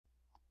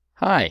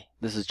Hi,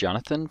 this is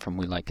Jonathan from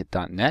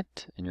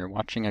WeLikeIt.net, and you're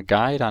watching a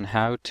guide on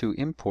how to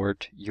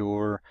import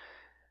your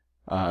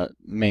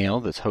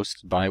mail that's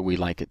hosted by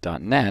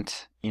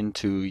WeLikeIt.net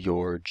into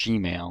your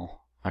Gmail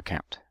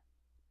account.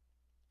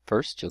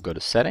 First, you'll go to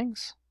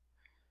Settings,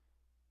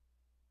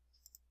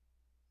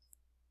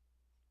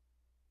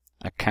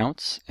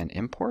 Accounts and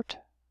Import.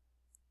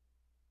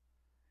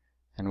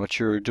 And what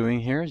you're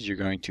doing here is you're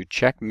going to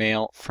check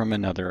mail from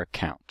another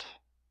account.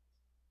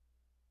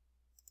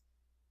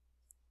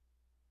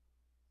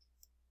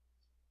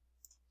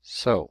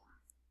 So,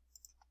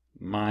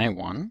 my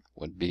one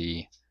would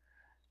be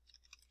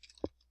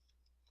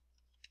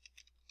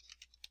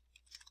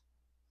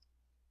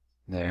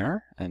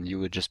there, and you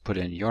would just put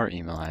in your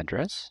email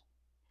address.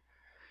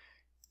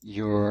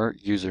 Your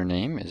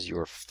username is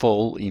your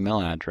full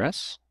email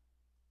address.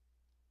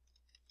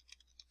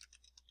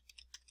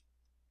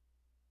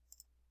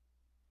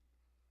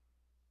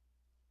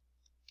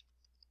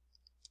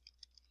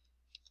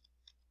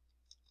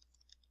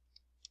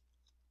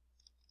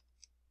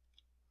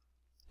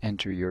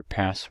 Enter your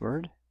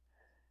password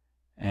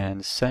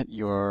and set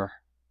your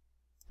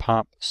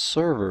POP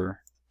server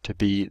to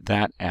be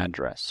that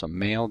address, so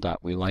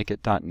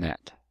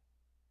mail.welikeit.net.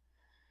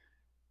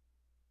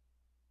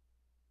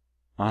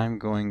 I'm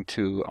going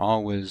to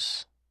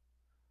always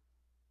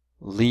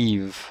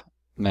leave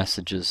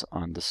messages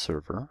on the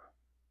server.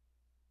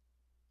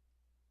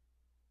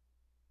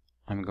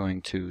 I'm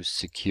going to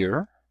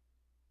secure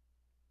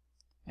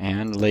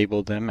and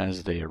label them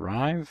as they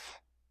arrive.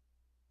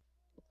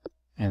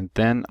 And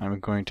then I'm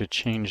going to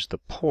change the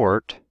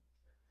port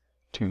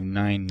to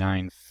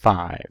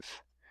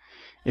 995.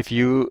 If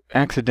you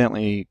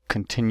accidentally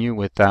continue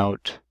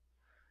without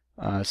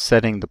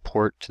setting the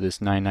port to this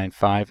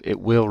 995,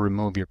 it will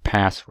remove your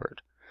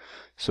password.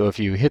 So if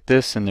you hit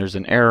this and there's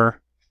an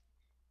error,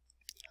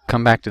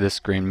 come back to this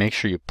screen, make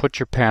sure you put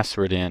your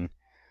password in,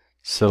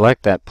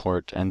 select that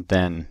port, and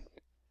then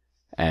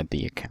add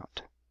the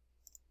account.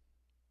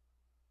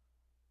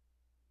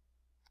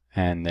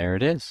 And there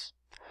it is.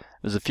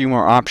 There's a few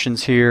more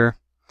options here.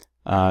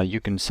 You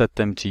can set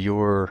them to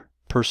your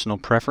personal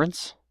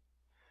preference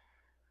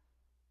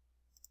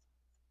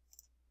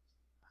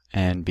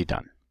and be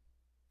done.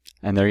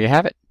 And there you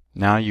have it.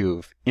 Now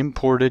you've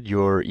imported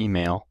your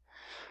email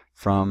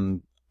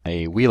from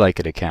a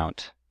WeLikeIt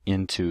account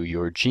into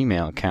your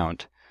Gmail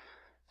account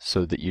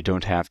so that you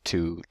don't have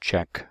to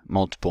check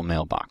multiple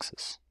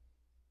mailboxes.